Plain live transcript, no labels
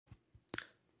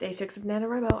Day 6 of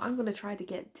NaNoWriMo. I'm going to try to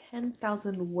get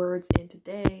 10,000 words in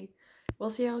today.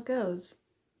 We'll see how it goes.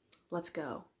 Let's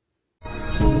go.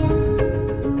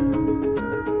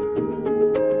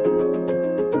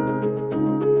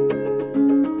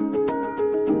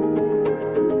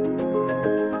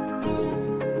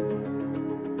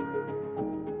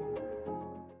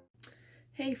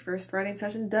 Hey, first writing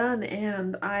session done,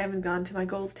 and I haven't gotten to my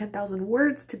goal of 10,000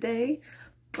 words today.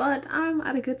 But I'm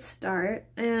at a good start,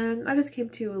 and I just came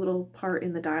to a little part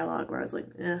in the dialogue where I was like,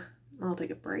 I'll take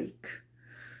a break.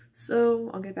 So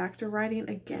I'll get back to writing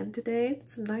again today.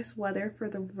 It's some nice weather for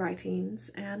the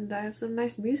writings, and I have some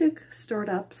nice music stored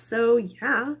up. So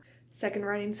yeah, second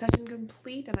writing session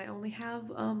complete, and I only have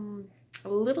a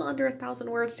little under 1,000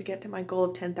 words to get to my goal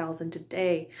of 10,000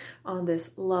 today on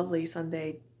this lovely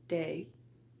Sunday day.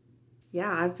 Yeah,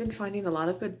 I've been finding a lot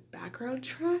of good background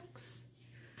tracks.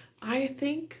 I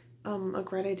think a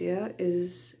great idea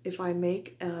is if I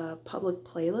make a public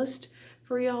playlist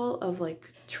for y'all of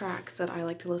like tracks that I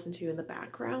like to listen to in the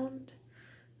background,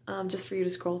 just for you to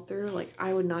scroll through. Like,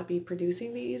 I would not be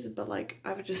producing these, but like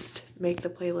I would just make the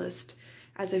playlist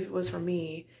as if it was for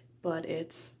me, but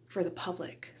it's for the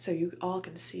public so you all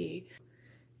can see.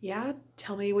 Yeah,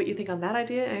 tell me what you think on that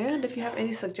idea, and if you have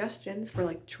any suggestions for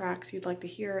like tracks you'd like to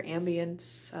hear,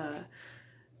 ambience,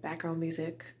 background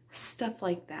music, stuff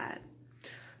like that.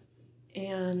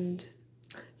 And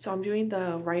so I'm doing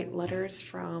the write letters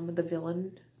from the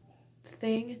villain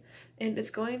thing, and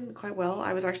it's going quite well.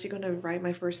 I was actually going to write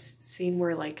my first scene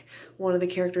where like one of the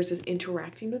characters is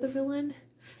interacting with the villain,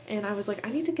 and I was like,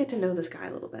 I need to get to know this guy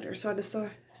a little better. So I just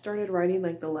started writing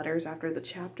like the letters after the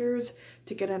chapters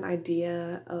to get an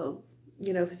idea of,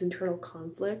 you know, his internal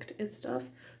conflict and stuff,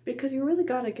 because you really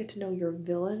gotta get to know your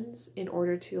villains in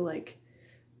order to like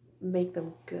make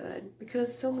them good,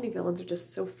 because so many villains are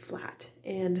just so flat,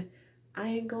 and I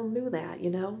ain't gonna do that,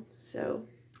 you know? So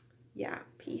yeah,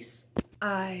 peace.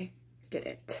 I did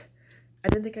it. I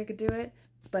didn't think I could do it,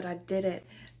 but I did it,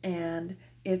 and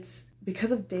it's because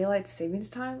of daylight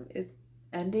savings time, it's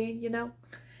ending, you know?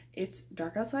 It's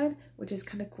dark outside, which is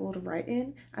kind of cool to write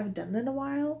in. I haven't done it in a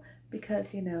while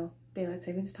because, you know, daylight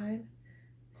savings time.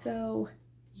 So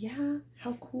yeah,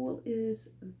 how cool is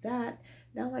that?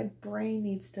 Now my brain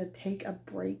needs to take a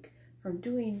break from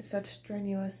doing such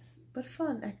strenuous but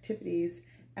fun activities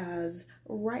as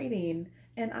writing,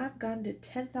 and I've gotten to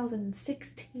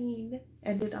 10,016,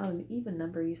 ended on an even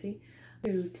number, you see,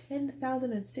 to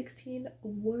 10,016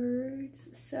 words.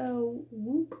 So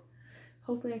whoop,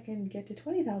 hopefully I can get to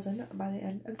 20,000 by the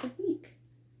end of the week.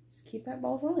 Just keep that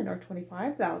ball rolling, or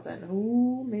 25,000.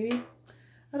 Ooh, maybe.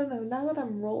 I don't know, now that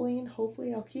I'm rolling,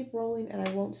 hopefully I'll keep rolling and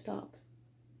I won't stop.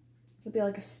 It'll be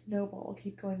like a snowball, I'll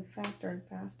keep going faster and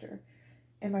faster,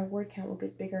 and my word count will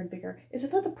get bigger and bigger.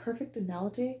 Isn't that the perfect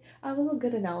analogy? I love a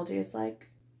good analogy. It's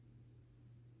like,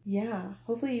 yeah,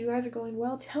 hopefully you guys are going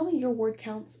well. Tell me your word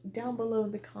counts down below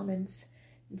in the comments,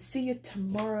 and see you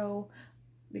tomorrow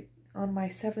on my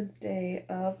 7th day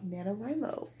of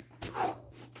NaNoWriMo.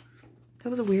 That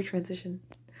was a weird transition.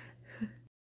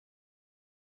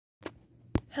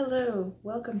 Hello,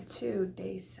 welcome to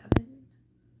day 7.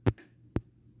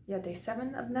 Yeah, day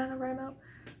 7 of NaNoWriMo,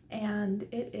 and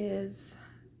it is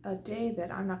a day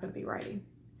that I'm not going to be writing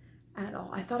at all.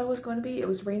 I thought it was going to be. It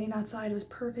was raining outside, it was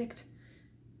perfect,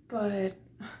 but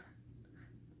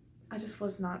I just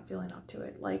was not feeling up to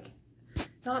it. Like,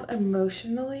 not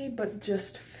emotionally, but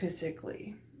just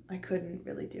physically. I couldn't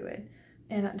really do it.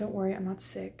 And don't worry, I'm not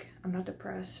sick, I'm not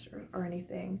depressed or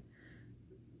anything.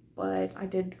 But I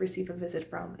did receive a visit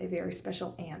from a very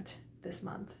special aunt this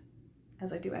month,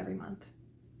 as I do every month.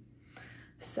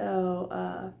 So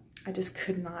I just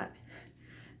could not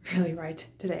really write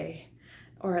today,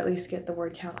 or at least get the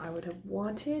word count I would have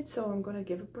wanted. So I'm going to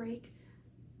give a break.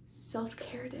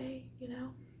 Self-care day, you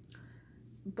know?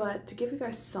 But to give you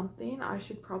guys something, I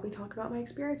should probably talk about my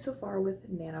experience so far with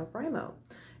NaNoWriMo.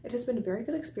 It has been a very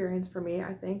good experience for me.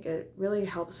 I think it really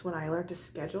helps when I learn to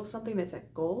schedule something and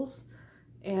set goals.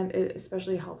 And it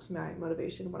especially helps my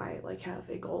motivation when I like have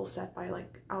a goal set by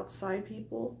like outside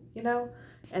people, you know,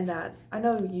 and that I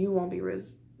know you won't be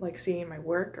like seeing my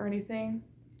work or anything.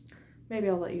 Maybe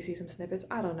I'll let you see some snippets,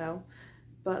 I don't know,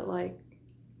 but like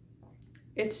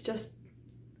it's just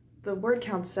the word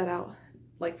count set out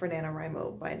like for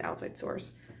NaNoWriMo by an outside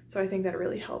source. So I think that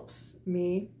really helps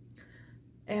me,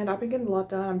 and I've been getting a lot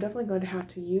done. I'm definitely going to have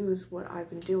to use what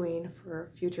I've been doing for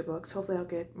future books. Hopefully I'll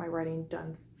get my writing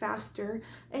done faster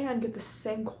and get the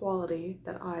same quality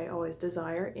that I always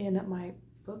desire in my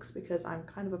books, because I'm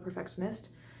kind of a perfectionist,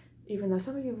 even though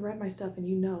some of you have read my stuff and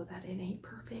you know that it ain't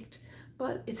perfect,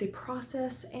 but it's a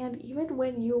process, and even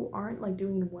when you aren't like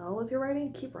doing well with your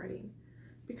writing, keep writing,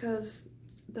 because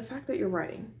the fact that you're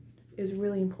writing is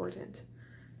really important.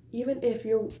 Even if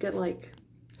you get like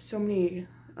so many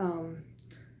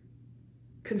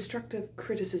constructive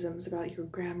criticisms about your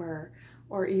grammar,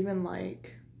 or even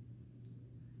like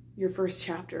your first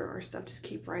chapter or stuff, just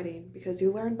keep writing, because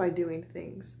you learn by doing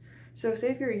things. So say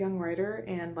if you're a young writer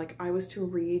and like I was to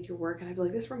read your work and I'd be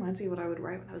like, this reminds me of what I would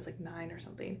write when I was like 9 or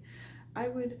something, I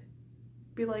would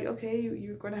be like, okay,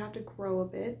 you're going to have to grow a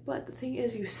bit, but the thing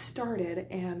is, you started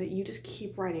and you just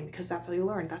keep writing, because that's how you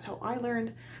learn. That's how I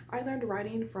learned. I learned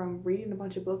writing from reading a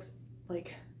bunch of books,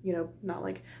 like, you know, not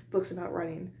like books about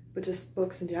writing, but just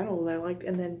books in general that I liked,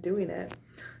 and then doing it.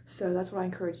 So that's what I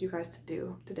encourage you guys to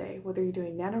do today, whether you're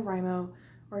doing NaNoWriMo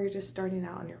or you're just starting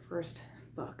out on your first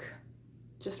book.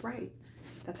 Just write.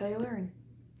 That's how you learn.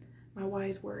 My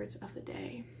wise words of the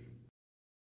day.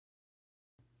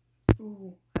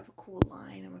 Ooh, I have a cool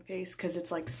line on my face because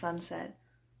it's like sunset.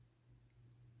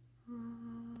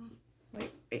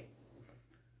 Wait.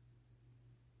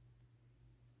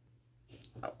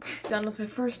 Oh, done with my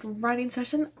first writing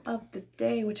session of the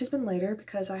day, which has been later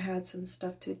because I had some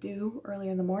stuff to do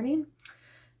earlier in the morning.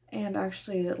 And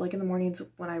actually, like in the mornings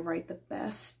when I write the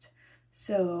best.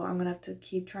 So I'm gonna have to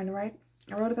keep trying to write.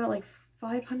 I wrote about like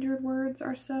 500 words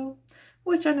or so,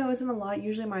 which I know isn't a lot.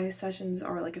 Usually my sessions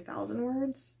are like 1,000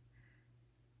 words.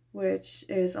 Which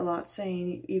is a lot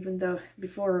saying, even though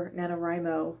before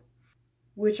NaNoWriMo,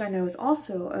 which I know is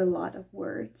also a lot of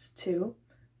words too,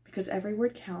 because every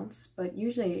word counts. But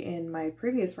usually in my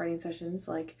previous writing sessions,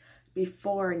 like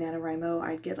before NaNoWriMo,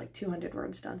 I'd get like 200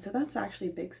 words done. So that's actually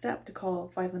a big step to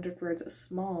call 500 words a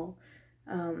small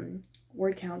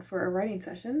word count for a writing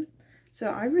session. So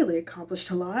I really accomplished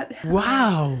a lot.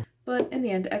 Wow! But in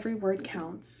the end, every word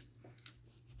counts.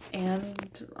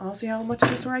 And I'll see how much of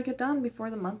the story I get done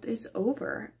before the month is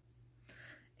over.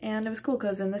 And it was cool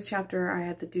because in this chapter I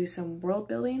had to do some world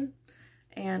building,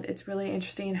 and it's really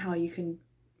interesting how you can,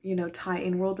 you know, tie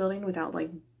in world building without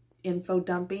like info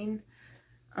dumping.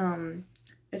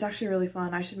 It's actually really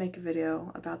fun. I should make a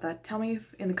video about that. Tell me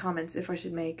in the comments if I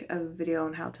should make a video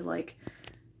on how to like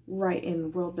write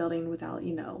in world building without,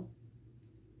 you know,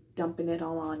 dumping it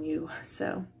all on you.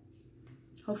 So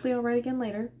hopefully I'll write again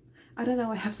later. I don't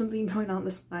know, I have something going on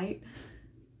this night,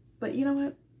 but you know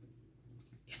what?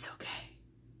 It's okay.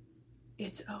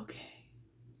 It's okay.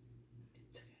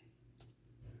 It's okay.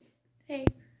 Hey,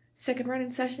 second writing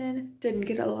session, didn't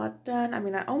get a lot done. I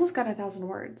mean, I almost got 1,000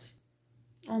 words.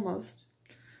 Almost.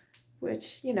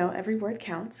 Which, you know, every word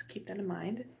counts, keep that in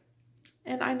mind.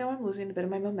 And I know I'm losing a bit of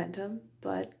my momentum,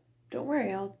 but don't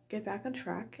worry, I'll get back on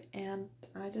track, and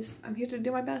I'm here to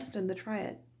do my best and to try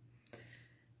it.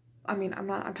 I mean, I'm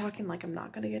talking like I'm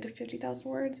not going to get to 50,000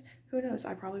 words. Who knows?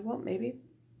 I probably won't, maybe.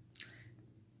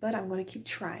 But I'm going to keep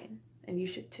trying, and you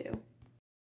should too.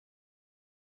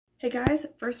 Hey guys,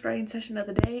 first writing session of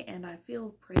the day, and I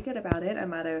feel pretty good about it.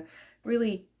 I'm at a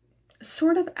really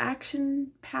sort of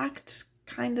action-packed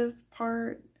kind of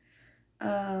part.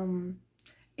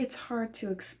 It's hard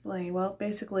to explain. Well,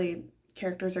 basically,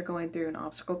 characters are going through an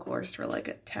obstacle course for like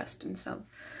a test and stuff.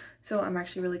 So I'm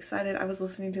actually really excited. I was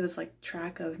listening to this like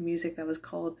track of music that was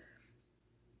called,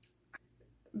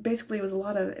 basically it was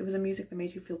a music that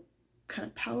made you feel kind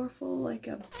of powerful, like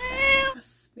a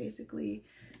badass, basically.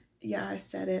 Yeah, I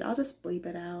said it. I'll just bleep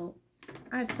it out.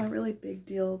 It's not really a big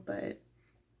deal, but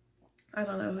I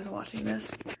don't know who's watching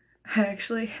this. I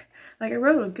actually, like, I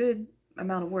wrote a good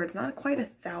amount of words, not quite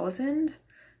 1,000,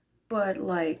 but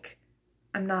like,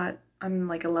 I'm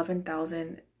like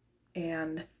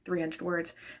 11,300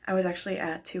 words. I was actually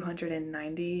at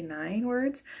 299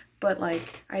 words, but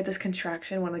like I had this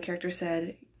contraction when the character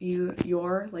said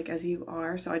you're, like as you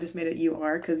are, so I just made it you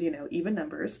are because, you know, even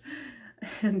numbers.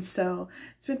 And so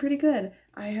it's been pretty good.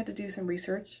 I had to do some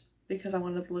research because I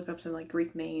wanted to look up some like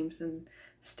Greek names and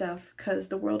stuff, because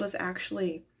the world is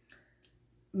actually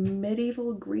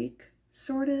medieval Greek,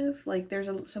 sort of. Like there's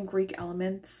some Greek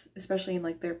elements, especially in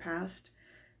like their past,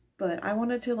 but I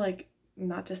wanted to like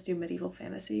not just do medieval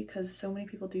fantasy because so many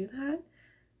people do that,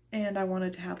 and I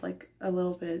wanted to have like a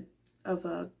little bit of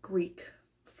a Greek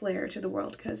flair to the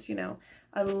world because, you know,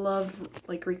 I love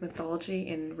like Greek mythology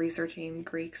and researching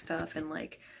Greek stuff and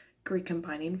like Greek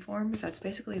combining forms. That's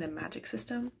basically the magic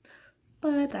system.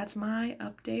 But that's my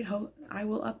update. I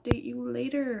will update you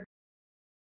later.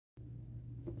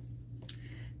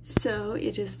 So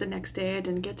it is the next day. I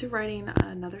didn't get to writing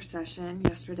another session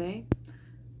yesterday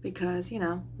because, you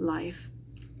know, life.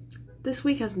 This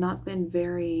week has not been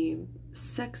very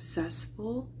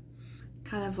successful.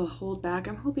 Kind of a holdback.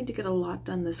 I'm hoping to get a lot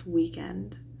done this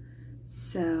weekend.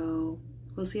 So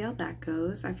we'll see how that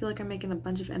goes. I feel like I'm making a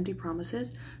bunch of empty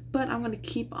promises, but I'm gonna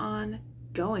keep on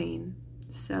going.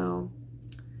 So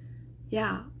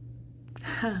yeah.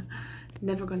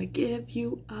 Never gonna give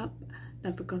you up,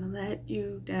 never gonna let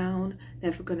you down,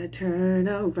 never gonna turn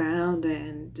around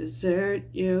and desert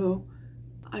you.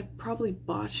 I probably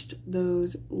botched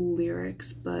those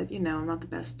lyrics, but you know, I'm not the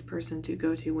best person to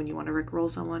go to when you want to rickroll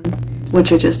someone,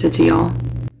 which I just did to y'all,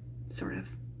 sort of,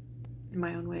 in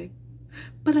my own way.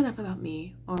 But enough about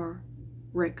me, or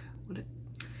Rick.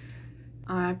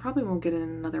 I probably won't get in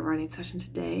another writing session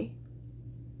today.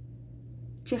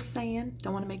 Just saying,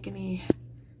 don't want to make any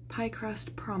pie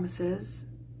crust promises.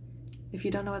 If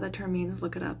you don't know what that term means,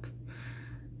 look it up.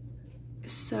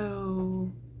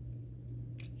 So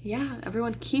yeah,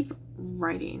 everyone keep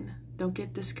writing. Don't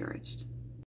get discouraged.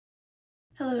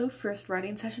 Hello, first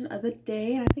writing session of the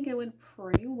day, and I think it went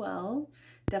pretty well.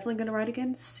 Definitely gonna write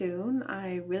again soon.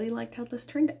 I really liked how this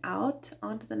turned out.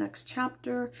 On to the next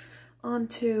chapter, on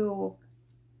to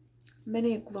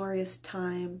many a glorious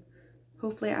time.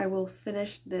 Hopefully I will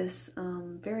finish this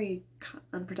very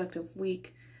unproductive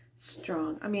week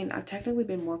strong. I mean, I've technically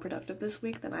been more productive this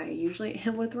week than I usually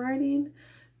am with writing,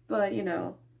 but you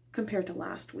know, compared to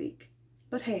last week.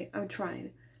 But hey, I'm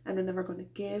trying, and I'm never going to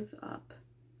give up.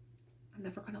 I'm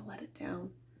never going to let it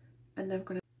down. I'm never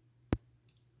going to...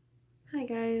 Hi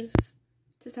guys.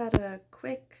 Just had a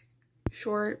quick,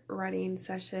 short writing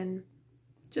session.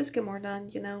 Just get more done,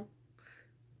 you know.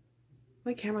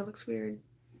 My camera looks weird.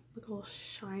 Look all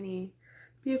shiny.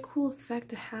 Be a cool effect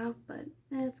to have, but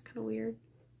it's kind of weird.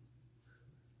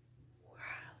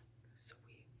 Wow,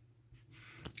 sweet.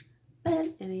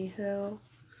 But anywho,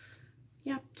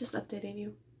 yeah, just updating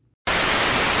you.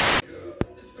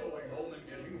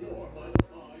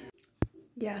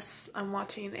 Yes, I'm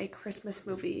watching a Christmas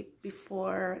movie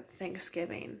before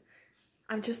Thanksgiving.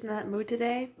 I'm just in that mood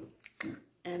today,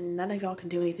 and none of y'all can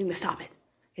do anything to stop it.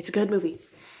 It's a good movie.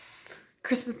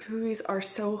 Christmas movies are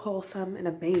so wholesome and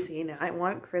amazing, and I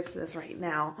want Christmas right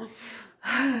now.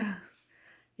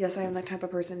 Yes, I am that type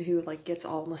of person who like gets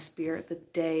all in the spirit the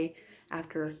day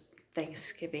after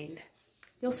Thanksgiving.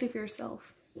 You'll see for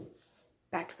yourself.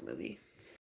 Back to the movie.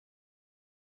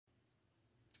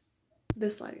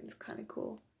 This lighting is kind of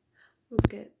cool.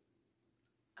 Look at,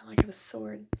 I like have a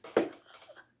sword. It's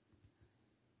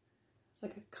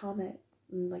like a comet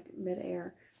in like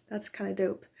midair. That's kind of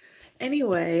dope.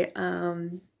 Anyway,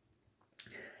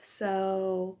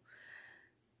 so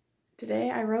today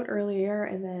I wrote earlier,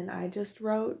 and then I just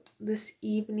wrote this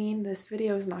evening. This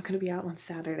video is not going to be out on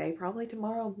Saturday, probably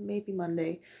tomorrow, maybe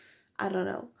Monday. I don't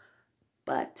know.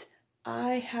 But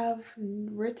I have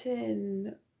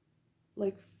written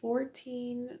like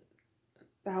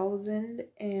 14,300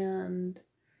 and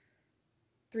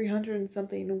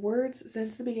something words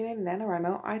since the beginning of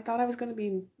NaNoWriMo. I thought I was going to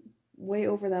be way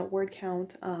over that word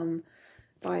count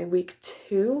by week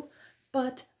 2,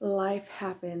 but life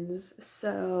happens,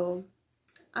 so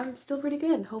I'm still pretty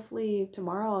good. Hopefully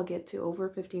tomorrow I'll get to over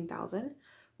 15,000,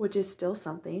 which is still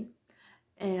something.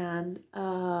 And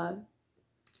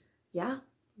yeah, I'm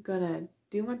gonna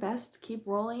do my best, keep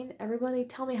rolling. Everybody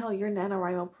tell me how your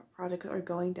NaNoWriMo projects are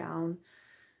going down.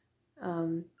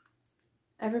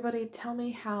 Everybody tell me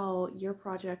how your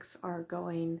projects are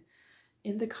going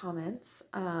in the comments.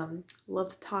 Love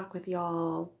to talk with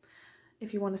y'all.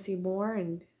 If you want to see more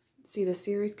and see the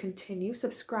series continue,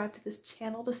 subscribe to this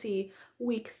channel to see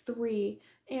week 3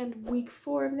 and week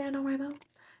 4 of NaNoWriMo,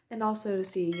 and also to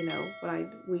see, you know,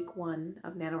 week 1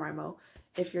 of NaNoWriMo.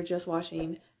 If you're just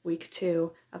watching week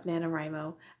 2 of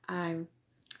NaNoWriMo,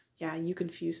 yeah, you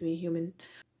confuse me, human.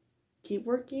 Keep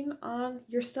working on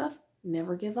your stuff,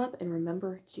 never give up, and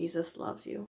remember, Jesus loves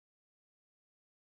you.